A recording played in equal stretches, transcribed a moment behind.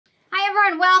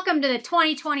everyone, welcome to the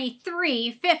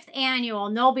 2023 5th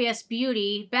Annual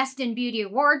NObsBeauty Best in Beauty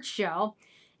Awards Show.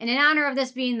 And in honor of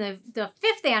this being the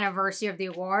 5th anniversary of the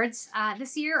awards,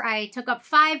 this year I took up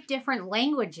 5 different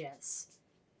languages.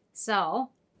 So,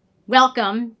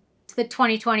 welcome to the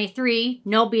 2023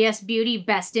 NObsBeauty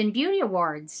Best in Beauty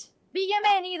Awards.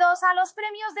 Bienvenidos a los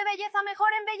premios de belleza mejor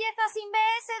en belleza sin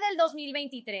BS del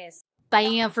 2023.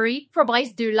 Bienvenue pour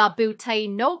Bryce de la beauté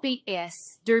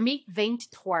NObs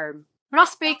 2023.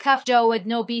 راسبي كف جود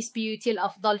NObsBeauty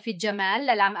الأفضل في الجمال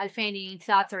للعام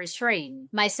 2023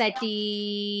 मैं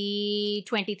SETI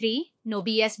 23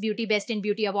 NObsBeauty Best in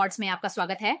Beauty Awards में आपका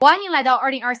स्वागत है欢迎来到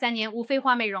2023年无废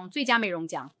话美容最佳美容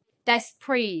奖 Test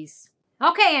Please.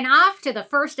 Okay, and off to the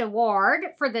first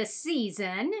award for the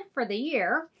season, for the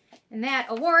year. And that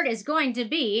award is going to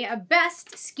be a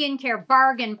Best Skincare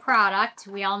Bargain Product.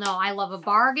 We all know I love a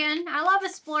bargain. I love a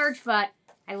splurge, but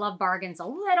I love bargains a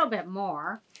little bit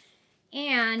more.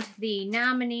 And the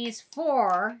nominees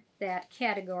for that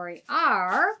category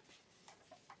are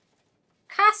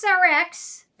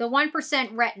Cosrx, the 1%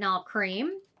 Retinol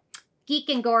Cream, Geek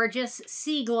and Gorgeous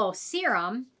Sea Glow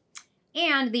Serum,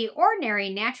 and the Ordinary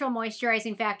Natural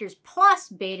Moisturizing Factors Plus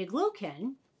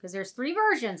Beta-Glucan, because there's 3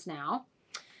 versions now.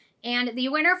 And the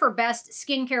winner for Best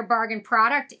Skincare Bargain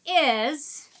Product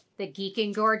is the Geek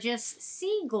and Gorgeous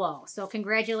Sea Glow. So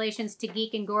congratulations to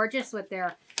Geek and Gorgeous with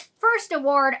their first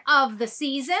award of the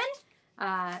season.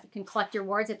 You can collect your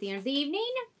awards at the end of the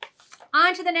evening.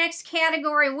 On to the next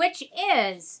category, which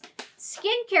is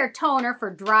Skincare Toner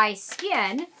for Dry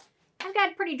Skin. I've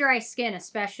got pretty dry skin,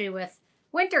 especially with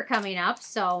winter coming up,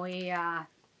 so we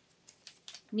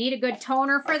need a good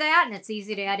toner for that, and it's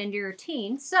easy to add into your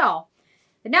routine. So,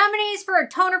 the nominees for a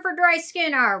toner for dry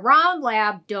skin are Round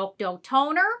Lab Dope Dough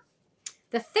Toner,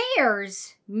 the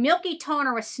Thayer's Milky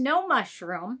Toner with Snow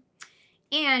Mushroom,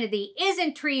 and the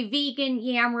Isntree Vegan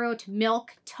Yam Root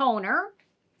Milk Toner.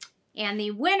 And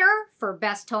the winner for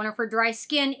Best Toner for Dry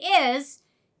Skin is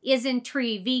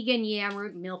Isntree Vegan Yam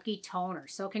Root Milky Toner.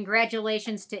 So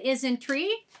congratulations to Isntree,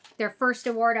 their first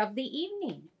award of the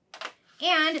evening.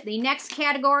 And the next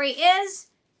category is,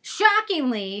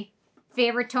 shockingly,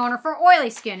 Favorite Toner for Oily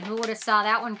Skin. Who would have saw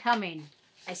that one coming?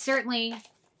 I certainly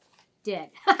did.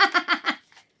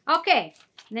 Okay,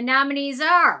 the nominees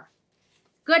are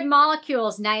Good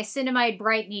Molecules Niacinamide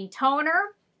Brightening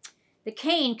Toner, the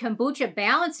Kaine Kombucha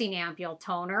Balancing Ampoule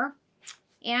Toner,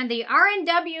 and the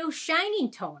R&W Shining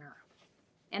Toner.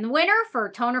 And the winner for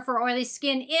Toner for Oily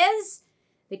Skin is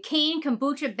the Kaine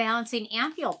Kombucha Balancing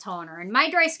Ampoule Toner. And my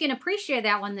dry skin appreciated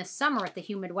that one this summer with the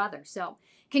humid weather. So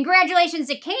congratulations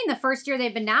to Kaine, the first year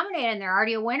they've been nominated, and they're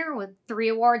already a winner with 3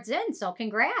 awards in, so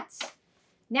congrats.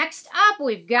 Next up,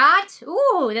 we've got,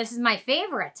 ooh, this is my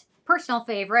favorite, personal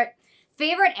favorite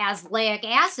azelaic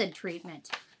acid treatment.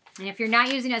 And if you're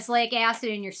not using azelaic acid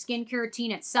in your skincare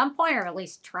routine at some point, or at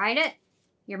least tried it,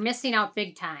 you're missing out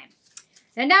big time.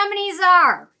 The nominees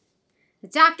are the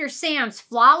Dr. Sam's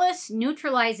Flawless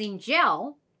Neutralizing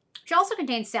Gel, which also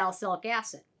contains salicylic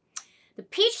acid, the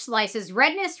Peach Slices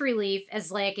Redness Relief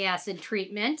Azelaic Acid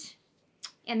Treatment,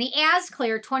 and the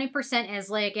Clear 20%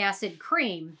 Azelaic Acid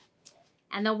Cream.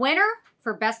 And the winner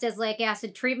for Best Azelaic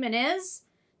Acid Treatment is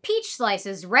Peach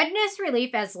Slices Redness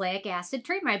Relief Azelaic Acid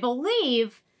Treatment. I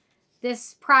believe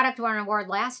this product won an award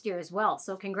last year as well,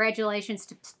 so congratulations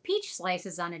to Peach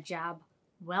Slices on a job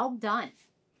well done.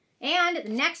 And the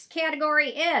next category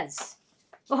is,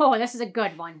 oh, this is a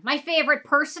good one. My favorite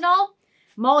personal,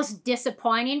 most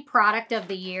disappointing product of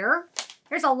the year.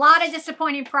 There's a lot of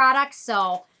disappointing products,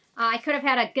 so I could have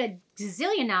had a good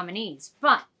gazillion nominees,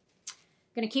 but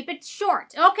I'm going to keep it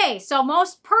short. Okay, so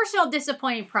most personal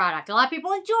disappointing product. A lot of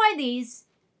people enjoy these,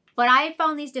 but I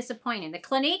found these disappointing. The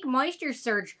Clinique Moisture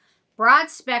Surge Broad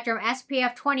Spectrum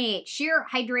SPF 28 Sheer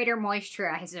Hydrator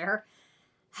Moisturizer.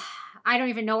 I don't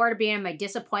even know where to begin in my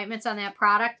disappointments on that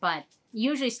product, but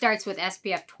usually starts with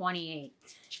SPF 28.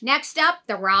 Next up,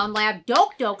 the Round Lab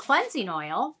Dope Dough Cleansing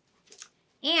Oil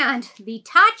and the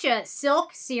Tatcha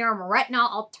Silk Serum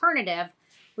Retinol Alternative,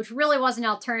 which really was an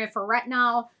alternative for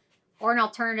retinol or an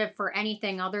alternative for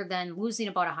anything other than losing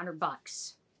about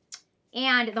 $100.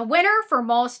 And the winner for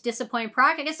most disappointing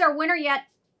product, I guess they're a winner yet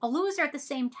a loser at the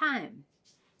same time.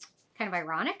 Kind of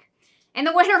ironic. And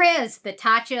the winner is the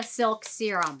Tatcha Silk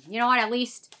Serum. You know what? At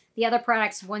least the other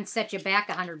products wouldn't set you back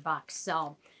 $100.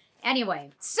 So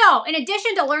anyway, so in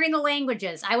addition to learning the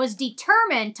languages, I was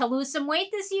determined to lose some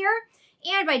weight this year.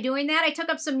 And by doing that, I took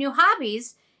up some new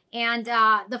hobbies. And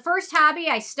the first hobby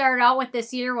I started out with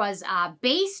this year was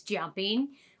base jumping,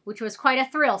 which was quite a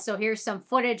thrill. So here's some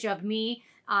footage of me.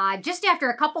 Just after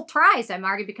a couple tries, I'm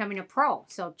already becoming a pro.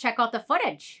 So check out the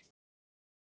footage.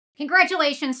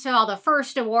 Congratulations to all the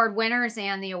first award winners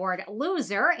and the award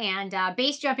loser. And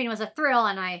base jumping was a thrill,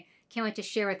 and I can't wait to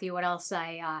share with you what else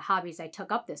hobbies I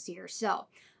took up this year. So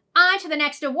on to the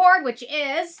next award, which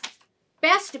is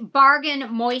Best Bargain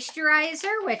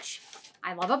Moisturizer, which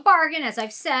I love a bargain, as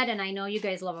I've said, and I know you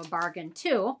guys love a bargain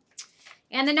too.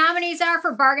 And the nominees are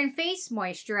for Bargain Face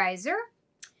Moisturizer,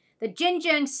 the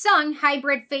Jung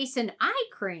Hybrid Face and Eye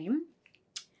Cream,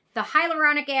 the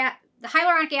Hyaluronic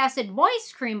Acid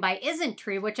Moist Cream by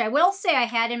Isntree, which I will say I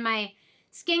had in my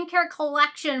skincare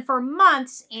collection for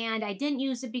months, and I didn't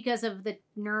use it because of the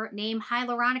name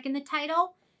hyaluronic in the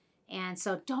title. And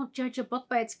so don't judge a book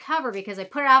by its cover, because I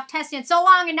put it off testing it so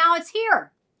long, and now it's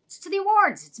here. It's to the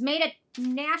awards. It's made it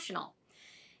national.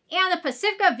 And the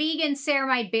Pacifica Vegan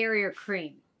Ceramide Barrier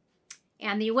Cream.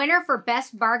 And the winner for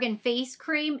Best Bargain Face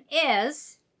Cream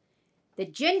is the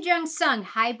Jung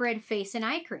Hybrid Face and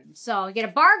Eye Cream. So you get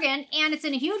a bargain, and it's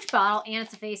in a huge bottle, and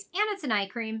it's a face, and it's an eye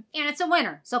cream, and it's a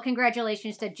winner. So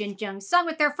congratulations to Jung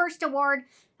with their first award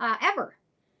ever.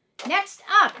 Next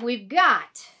up, we've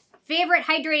got Favorite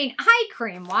Hydrating Eye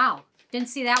Cream. Wow, didn't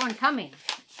see that one coming.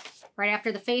 Right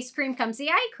after the face cream comes the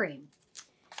eye cream.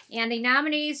 And the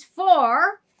nominees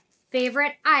for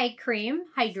Favorite Eye Cream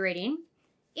Hydrating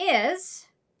is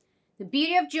the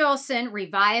Beauty of Joseon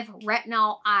Revive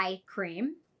Retinol Eye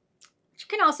Cream, which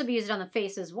can also be used on the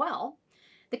face as well.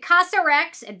 The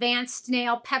Cosrx Advanced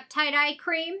Snail Peptide Eye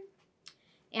Cream.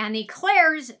 And the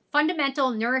Klairs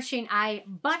Fundamental Nourishing Eye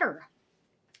Butter.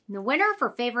 And the winner for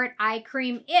Favorite Eye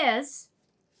Cream is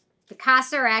the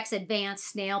Cosrx Advanced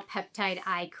Snail Peptide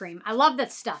Eye Cream. I love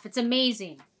that stuff. It's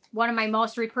amazing. One of my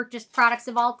most repurchased products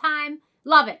of all time.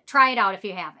 Love it. Try it out if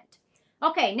you haven't.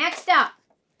 Okay, next up.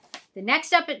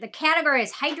 The category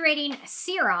is Hydrating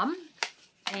Serum.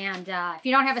 And if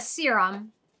you don't have a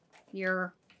serum,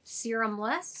 you're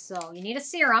serumless. So you need a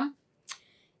serum.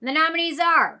 And the nominees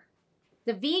are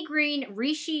the Vegreen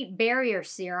Reishi Barrier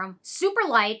Serum. Super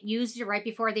light. Used it right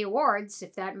before the awards,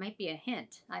 if that might be a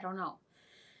hint. I don't know.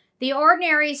 The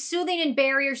Ordinary Soothing and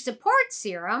Barrier Support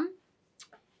Serum.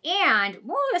 And,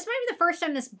 whoa, this might be the first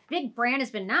time this big brand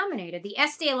has been nominated. The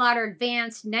Estee Lauder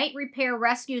Advanced Night Repair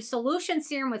Rescue Solution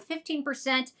Serum with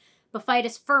 15%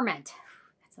 Bephitis Ferment.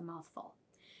 That's a mouthful.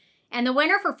 And the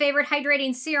winner for Favorite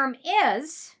Hydrating Serum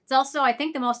is, it's also, I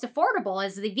think, the most affordable,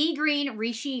 is the Vegreen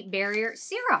Reishi Barrier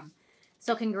Serum.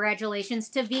 So congratulations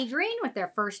to Vegreen with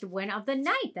their first win of the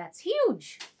night. That's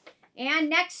huge. And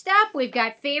next up, we've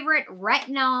got Favorite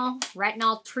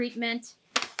Retinol Treatment.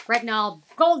 Retinol,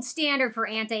 gold standard for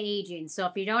anti-aging. So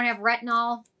if you don't have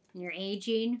retinol and you're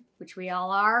aging, which we all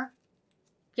are,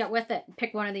 get with it and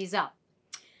pick one of these up.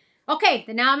 Okay,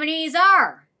 the nominees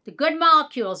are the Good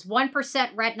Molecules 1%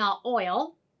 Retinol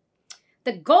Oil,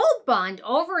 the Gold Bond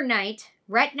Overnight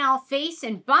Retinol Face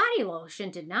and Body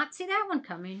Lotion. Did not see that one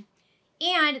coming.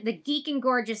 And the Geek and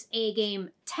Gorgeous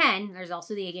A-Game 10. There's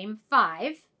also the A-Game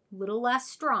 5. A little less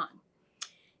strong.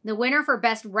 The winner for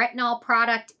Best Retinol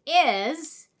Product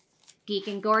is Geek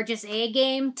and Gorgeous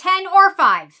A-Game 10 or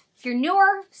 5. If you're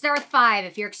newer, start with 5.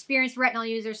 If you're experienced retinol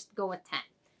users, go with 10.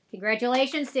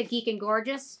 Congratulations to Geek and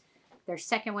Gorgeous, their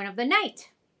second win of the night.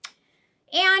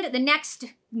 And the next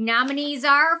nominees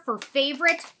are for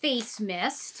Favorite Face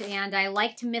Mist. And I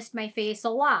like to mist my face a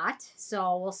lot,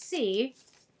 so we'll see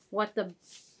what the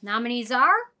nominees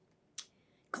are.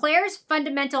 Klairs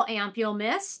Fundamental Ampoule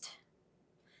Mist,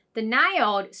 the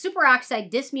NIOD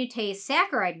Superoxide Dismutase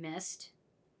Saccharide Mist,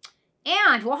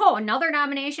 and, whoa, another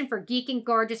nomination for Geek and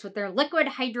Gorgeous with their Liquid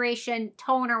Hydration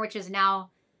Toner, which is now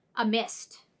a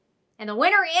mist. And the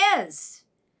winner is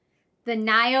the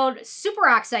NIOD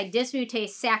Superoxide Dismutase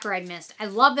Saccharide Mist. I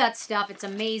love that stuff. It's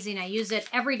amazing. I use it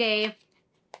every day.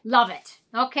 Love it.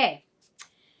 Okay.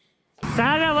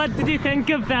 Sarah, what did you think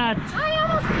of that? I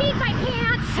almost peed my pants.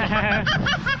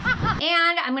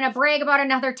 And I'm going to brag about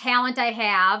another talent I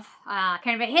have.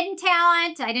 Kind of a hidden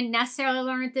talent. I didn't necessarily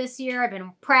learn it this year. I've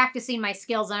been practicing my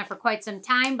skills on it for quite some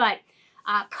time. But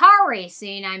car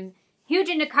racing, I'm huge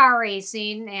into car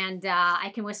racing, and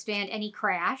I can withstand any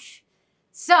crash.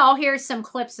 So here's some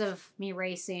clips of me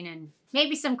racing and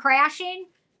maybe some crashing.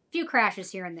 A few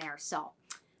crashes here and there. So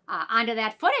onto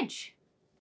that footage.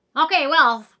 Okay,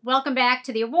 well, welcome back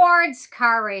to the awards.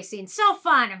 Car racing. So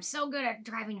fun. I'm so good at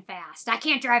driving fast. I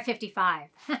can't drive 55.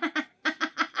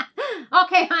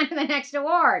 Okay, on to the next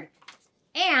award.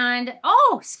 And,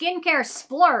 oh, skincare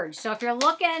Splurge. So if you're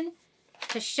looking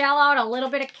to shell out a little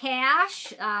bit of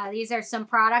cash, these are some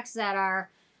products that are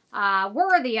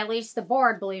worthy, at least the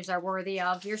board believes are worthy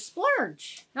of your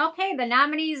splurge. Okay, the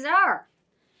nominees are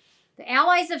the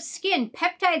Allies of Skin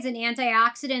Peptides and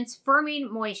Antioxidants Firming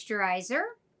Moisturizer,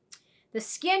 the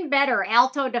Skin Better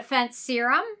Alto Defense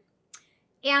Serum,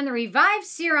 and the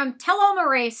RevivSerums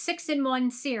TelomErase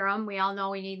 6-in-1 Serum. We all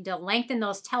know we need to lengthen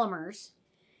those telomeres.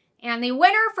 And the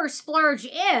winner for Splurge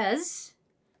is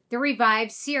the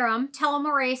RevivSerums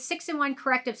TelomErase 6-in-1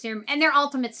 Corrective Serum. And their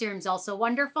Ultimate Serum's also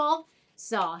wonderful.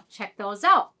 So check those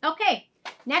out. Okay,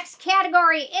 next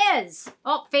category is,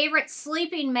 favorite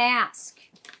sleeping mask.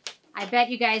 I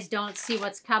bet you guys don't see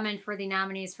what's coming for the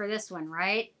nominees for this one,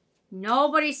 right?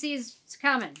 Nobody sees what's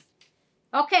coming.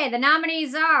 Okay, the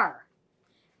nominees are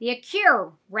the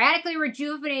Acure Radically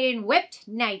Rejuvenating Whipped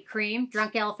Night Cream,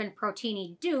 Drunk Elephant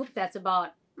Proteiny Dupe. That's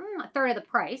about a third of the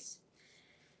price.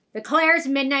 The Klairs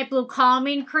Midnight Blue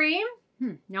Calming Cream.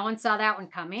 No one saw that one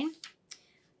coming.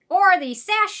 Or the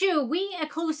Sashu We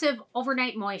Occlusive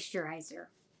Overnight Moisturizer.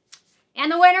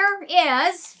 And the winner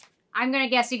is, I'm going to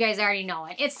guess you guys already know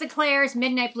it. It's the Klairs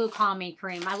Midnight Blue Calming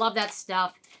Cream. I love that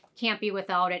stuff. Can't be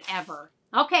without it ever.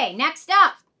 Okay, next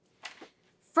up.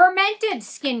 Fermented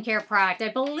skincare product. I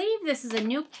believe this is a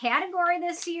new category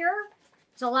this year.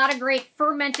 There's a lot of great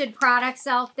fermented products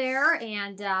out there,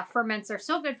 and ferments are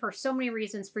so good for so many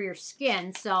reasons for your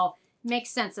skin, so it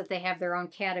makes sense that they have their own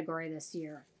category this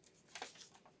year.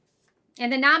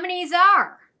 And the nominees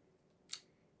are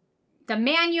the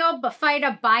NIOD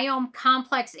Biome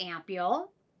Complex Ampoule,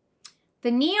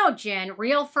 the Neogen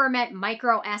Real Ferment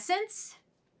Micro Essence,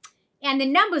 and the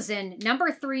Numbuzin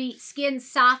number 3 Skin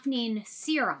Softening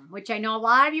Serum, which I know a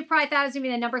lot of you probably thought it was going to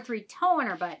be the number 3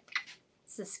 toner, but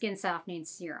it's the Skin Softening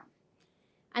Serum.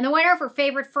 And the winner for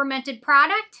favorite fermented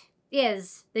product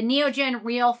is the Neogen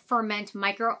Real Ferment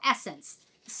Micro Essence.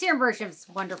 The serum version is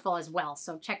wonderful as well,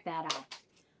 so check that out.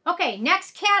 Okay,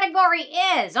 next category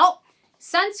is,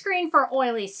 sunscreen for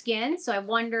oily skin. So I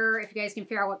wonder if you guys can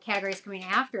figure out what category is coming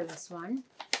after this one.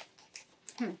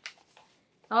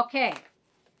 Okay.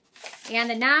 And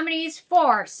the nominees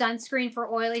for sunscreen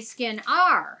for oily skin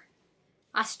are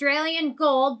Australian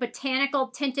Gold Botanical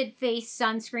Tinted Face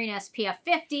Sunscreen SPF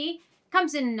 50.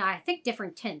 Comes in, I think,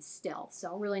 different tints still.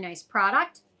 So really nice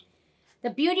product.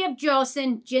 The Beauty of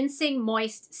Joseon Ginseng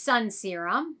Moist Sun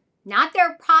Serum. Not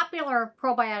their popular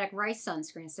probiotic rice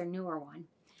sunscreen. It's their newer one.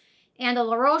 And the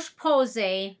La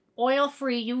Roche-Posay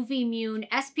Oil-Free UV Immune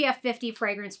SPF 50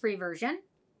 Fragrance-Free version.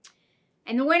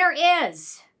 And the winner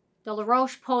is the La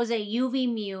Roche-Posay UV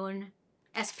Immune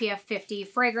SPF 50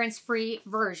 Fragrance-Free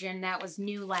version. That was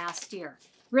new last year.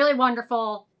 Really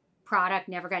wonderful product.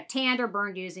 Never got tanned or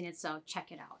burned using it, so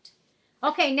check it out.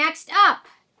 Okay, next up.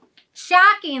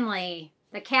 Shockingly,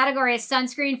 the category is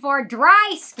sunscreen for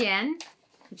dry skin,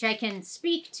 which I can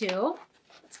speak to.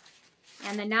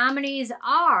 And the nominees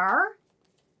are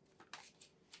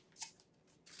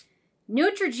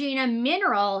Neutrogena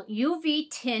Mineral UV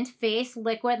Tint Face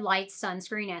Liquid Light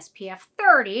Sunscreen SPF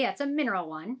 30. That's a mineral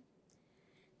one.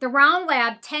 The Round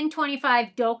Lab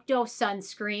 1025 Dope Dose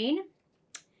Sunscreen.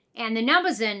 And the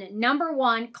Numbuzin number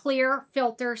 1 Clear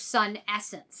Filter Sun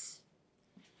Essence.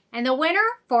 And the winner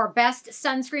for Best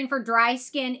Sunscreen for Dry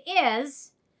Skin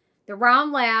is the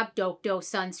Round Lab Dope Dose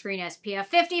Sunscreen SPF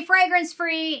 50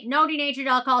 Fragrance-Free, no denatured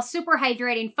alcohol, super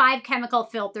hydrating, 5 chemical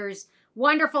filters.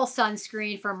 Wonderful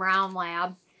sunscreen from Round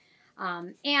Lab.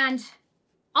 And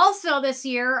also this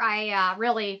year, I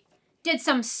really did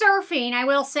some surfing. I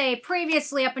will say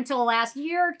previously, up until the last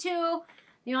year or two,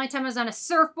 the only time I was on a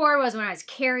surfboard was when I was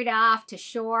carried off to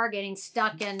shore, getting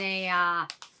stuck in a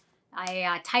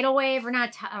tidal wave, or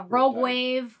not a rogue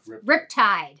wave,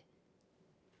 riptide.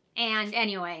 And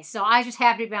anyway, so I was just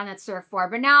happy to be on that surfboard.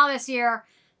 But now this year,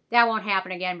 that won't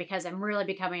happen again because I'm really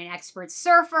becoming an expert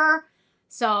surfer.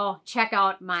 So check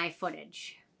out my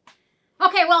footage.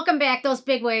 Okay, welcome back. Those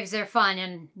big waves are fun,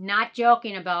 and not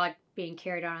joking about being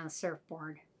carried on a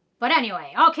surfboard. But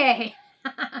anyway, okay.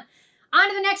 On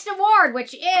to the next award,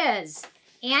 which is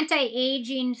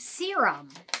Anti-Aging Serum.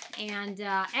 And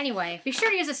anyway, be sure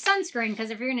to use a sunscreen, because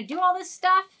if you're going to do all this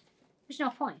stuff, there's no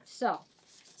point. So,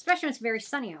 especially when it's very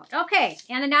sunny out. Okay,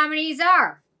 and the nominees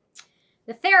are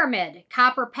the Fermented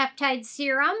Copper Peptide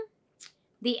Serum,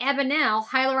 the Ebonel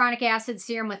Hyaluronic Acid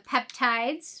Serum with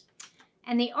Peptides,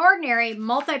 and the Ordinary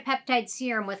Multi-Peptide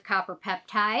Serum with Copper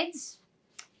Peptides.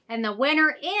 And the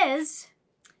winner is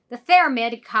the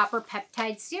Fermented Copper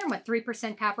Peptide Serum with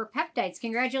 3% copper peptides.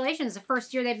 Congratulations, the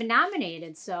first year they've been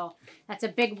nominated, so that's a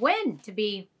big win to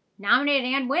be nominated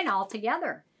and win all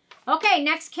together. Okay,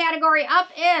 next category up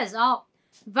is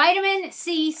Vitamin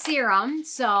C Serum.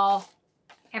 So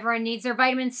everyone needs their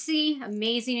vitamin C,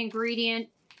 amazing ingredient,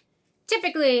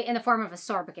 typically in the form of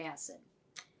ascorbic acid.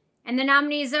 And the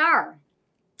nominees are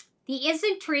the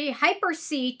Isntree Hyper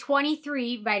C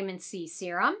 23 Vitamin C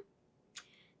Serum,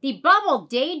 the Bubble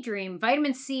Daydream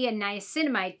Vitamin C and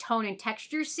Niacinamide Tone and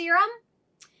Texture Serum,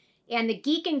 and the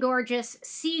Geek and Gorgeous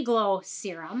Sea Glow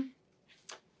Serum.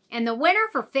 And the winner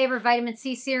for favorite vitamin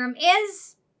C serum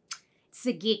is, it's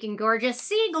the Geek and Gorgeous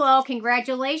Sea Glow.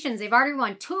 Congratulations. They've already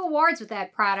won 2 awards with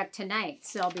that product tonight,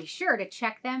 so be sure to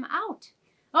check them out.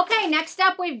 Okay, next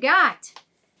up we've got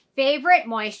favorite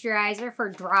moisturizer for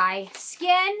dry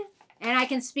skin. And I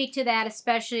can speak to that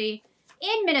especially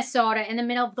in Minnesota in the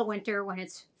middle of the winter when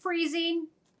it's freezing,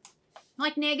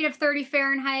 like -30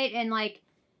 Fahrenheit and like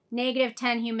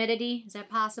 -10 humidity. Is that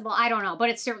possible? I don't know, but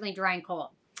it's certainly dry and cold.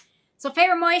 So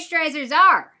favorite moisturizers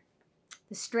are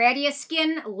the Stratia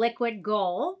Skin Liquid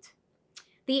Gold,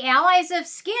 the Allies of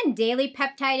Skin Daily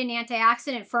Peptide and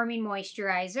Antioxidant Firming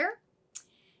Moisturizer,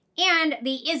 and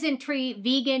the Isntree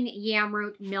Vegan Yam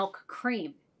Root Milk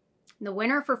Cream. And the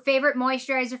winner for favorite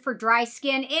moisturizer for dry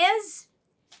skin is,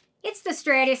 it's the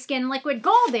Stratia Skin Liquid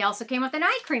Gold. They also came with an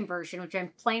eye cream version, which I'm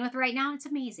playing with right now. It's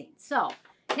amazing. So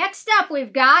next up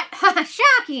we've got,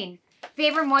 shocking,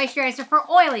 favorite moisturizer for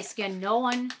oily skin. No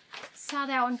one saw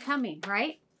that one coming,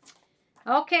 right?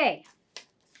 Okay.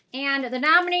 And the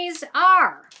nominees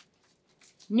are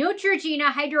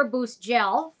Neutrogena Hydro Boost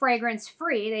Gel,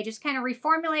 fragrance-free. They just kind of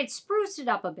reformulated, spruced it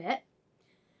up a bit.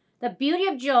 The Beauty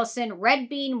of Joseon Red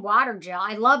Bean Water Gel.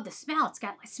 I love the smell.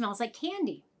 It smells like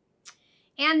candy.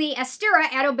 And the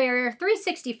Astera Aloe Barrier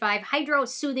 365 Hydro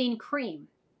Soothing Cream.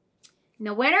 And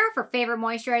the winner for favorite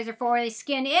moisturizer for oily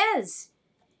skin is,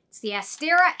 it's the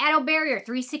Astera Aloe Barrier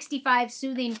 365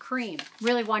 Soothing Cream.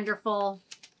 Really wonderful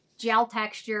gel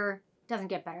texture. Doesn't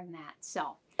get better than that.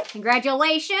 So,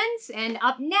 congratulations. And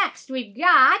up next, we've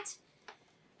got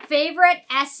favorite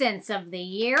essence of the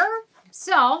year.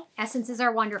 So, essences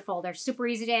are wonderful. They're super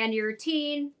easy to add to your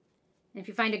routine. And if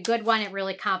you find a good one, it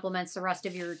really complements the rest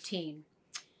of your routine.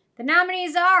 The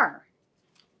nominees are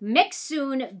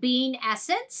Mixsoon Bean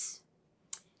Essence,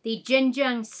 the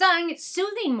Jung Sung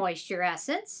Soothing Moisture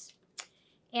Essence,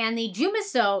 and the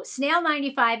Jumiso Snail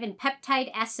 95 and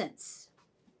Peptide Essence.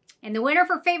 And the winner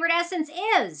for favorite essence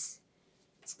is,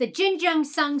 it's the Jung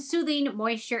Sung Soothing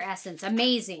Moisture Essence.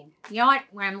 Amazing. You know what?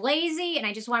 When I'm lazy and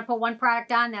I just want to put one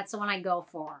product on, that's the one I go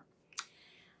for.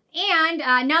 And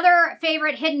another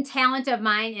favorite hidden talent of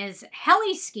mine is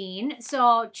heli-skiing.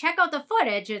 So check out the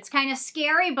footage. It's kind of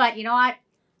scary, but you know what?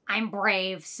 I'm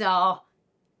brave, so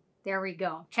there we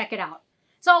go. Check it out.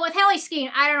 So with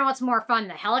heli-skiing, I don't know what's more fun,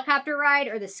 the helicopter ride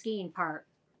or the skiing part,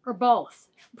 or both.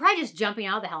 Probably just jumping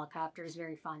out of the helicopter is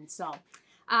very fun. So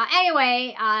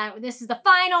anyway, this is the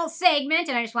final segment,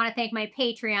 and I just want to thank my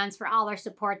Patreons for all their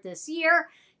support this year.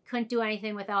 Couldn't do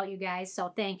anything without you guys, so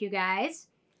thank you guys.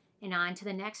 And on to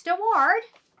the next award.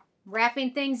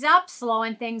 Wrapping things up,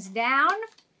 slowing things down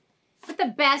with the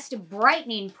best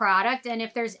brightening product. And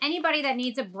if there's anybody that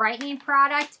needs a brightening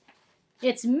product,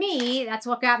 it's me. That's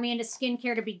what got me into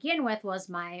skincare to begin with, was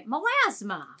my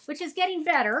melasma, which is getting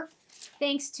better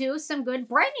thanks to some good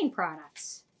brightening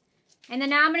products. And the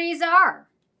nominees are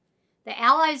the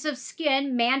Allies of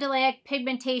Skin Mandelic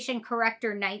Pigmentation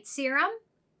Corrector Night Serum,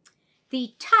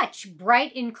 the Touch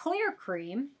Bright and Clear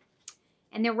Cream,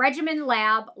 and the Regimen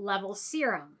Lab Level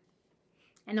Serum.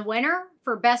 And the winner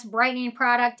for best brightening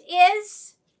product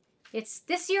is,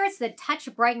 this year it's the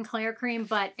Touch Bright and Clear Cream,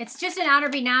 but it's just an honor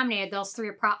to be nominated. Those 3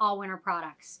 are all winner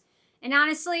products. And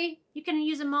honestly, you can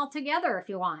use them all together if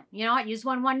you want. You know what? Use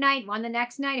one night, one the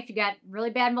next night. If you got really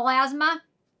bad melasma,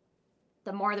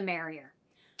 the more the merrier.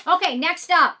 Okay,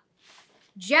 next up,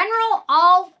 General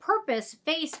All-Purpose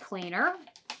Face Cleaner.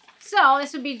 So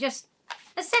this would be just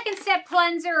a second step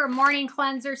cleanser or morning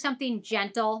cleanser, something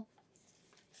gentle.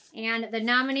 And the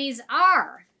nominees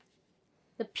are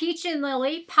the Peach and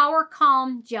Lily Power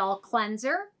Calm Gel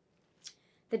Cleanser,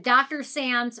 the Dr.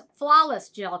 Sam's Flawless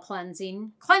Gel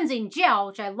Cleansing Gel,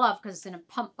 which I love because it's in a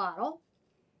pump bottle,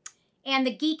 and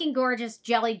the Geek and Gorgeous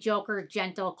Jelly Joker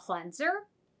Gentle Cleanser.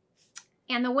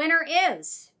 And the winner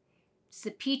is, it's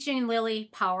the Peach and Lily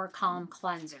Power Calm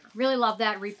Cleanser. Really love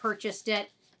that. Repurchased it.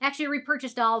 Actually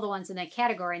repurchased all the ones in that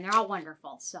category, and they're all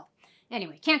wonderful. So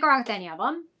anyway, can't go wrong with any of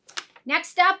them.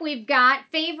 Next up, we've got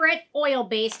favorite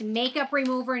oil-based makeup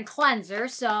remover and cleanser.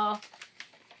 So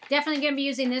definitely going to be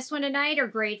using this one tonight. Are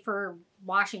great for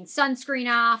washing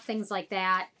sunscreen off, things like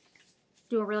that.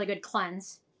 Do a really good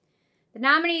cleanse. The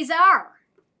nominees are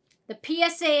the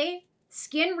PSA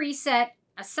Skin Reset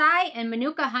Acai and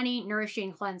Manuka Honey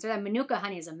Nourishing Cleanser. That Manuka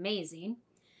Honey is amazing.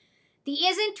 The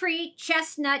Isntree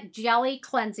Chestnut Jelly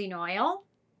Cleansing Oil,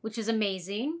 which is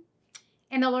amazing.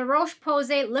 And the La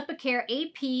Roche-Posay Lipicare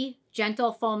AP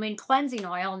Gentle Foaming Cleansing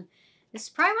Oil. And this is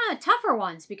probably one of the tougher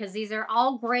ones because these are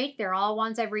all great. They're all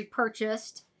ones I've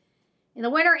repurchased. And the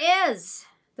winner is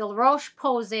the La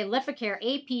Roche-Posay Lipicare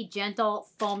AP Gentle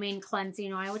Foaming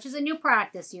Cleansing Oil, which is a new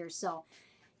product this year. So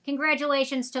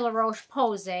congratulations to La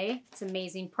Roche-Posay. It's an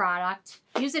amazing product.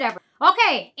 Use it ever.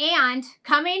 Okay, and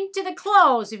coming to the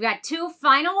close, we've got 2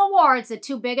 final awards, the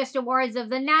 2 biggest awards of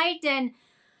the night. And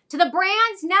to the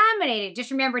brands nominated,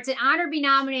 just remember, it's an honor to be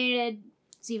nominated.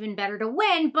 It's even better to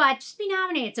win, but just be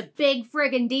nominated. It's a big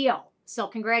friggin' deal. So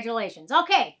congratulations.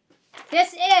 Okay,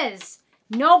 this is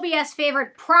No BS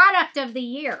favorite product of the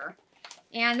year.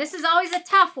 And this is always a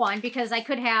tough one because I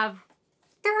could have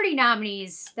 30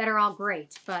 nominees that are all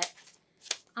great, but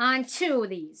on 2 of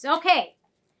these. Okay,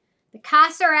 the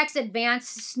Cosrx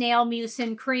Advanced Snail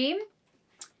Mucin Cream,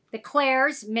 the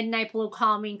Klairs Midnight Blue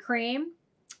Calming Cream,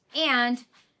 and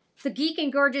the Geek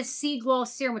and Gorgeous Sea Glow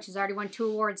Serum, which has already won 2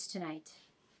 awards tonight.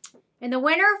 And the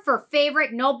winner for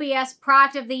favorite No BS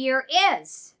product of the year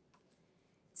is,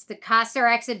 it's the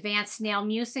Cosrx Advanced Snail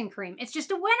Mucin Cream. It's just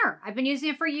a winner. I've been using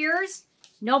it for years.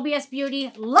 No BS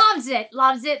Beauty loves it,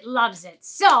 loves it, loves it.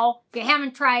 So, if you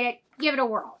haven't tried it, give it a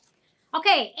whirl.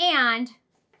 Okay, and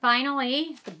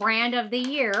finally, the brand of the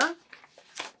year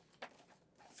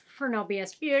for No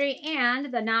BS Beauty.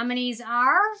 And the nominees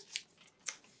are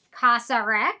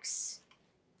Cosrx,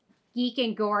 Geek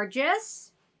and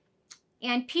Gorgeous,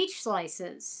 and Peach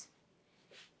Slices.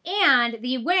 And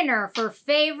the winner for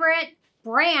favorite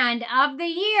brand of the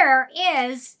year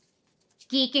is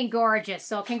Geek and Gorgeous.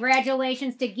 So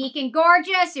congratulations to Geek and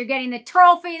Gorgeous. You're getting the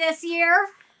trophy this year.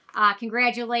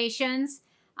 Congratulations.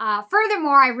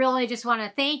 Furthermore, I really just want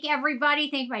to thank everybody.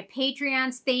 Thank my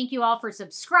Patreons. Thank you all for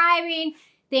subscribing.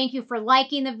 Thank you for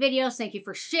liking the videos. Thank you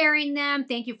for sharing them.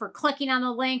 Thank you for clicking on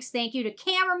the links. Thank you to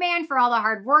Cameraman for all the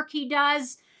hard work he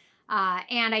does.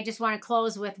 And I just want to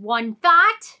close with one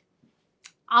thought.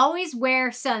 Always wear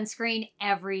sunscreen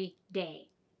every day.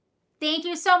 Thank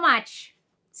you so much.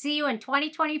 See you in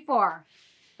 2024.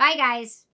 Bye, guys.